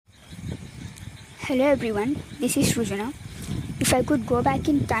Hello everyone, this is Srujana. If I could go back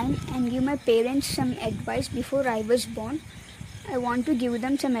in time and give my parents some advice before I was born, I want to give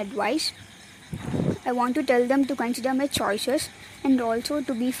them some advice. I want to tell them to consider my choices and also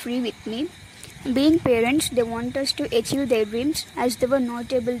to be free with me. Being parents, they want us to achieve their dreams as they were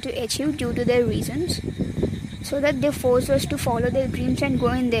not able to achieve due to their reasons, so that they force us to follow their dreams and go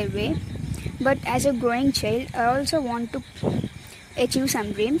in their way. But as a growing child, I also want to achieve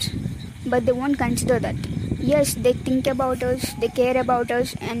some dreams, but they won't consider that. Yes, they think about us, they care about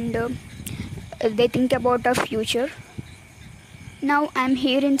us, and they think about our future. Now I'm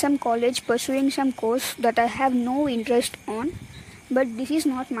here in some college pursuing some course that I have no interest on, but this is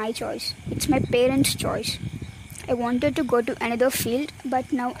not my choice, it's my parents' choice. I wanted to go to another field,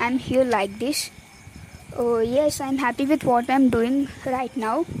 but now I'm here like this. Oh, yes, I'm happy with what I'm doing right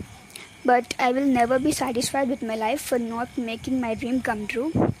now, but I will never be satisfied with my life for not making my dream come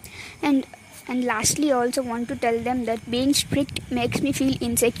true. And lastly, I also want to tell them that being strict makes me feel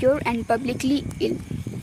insecure and publicly ill.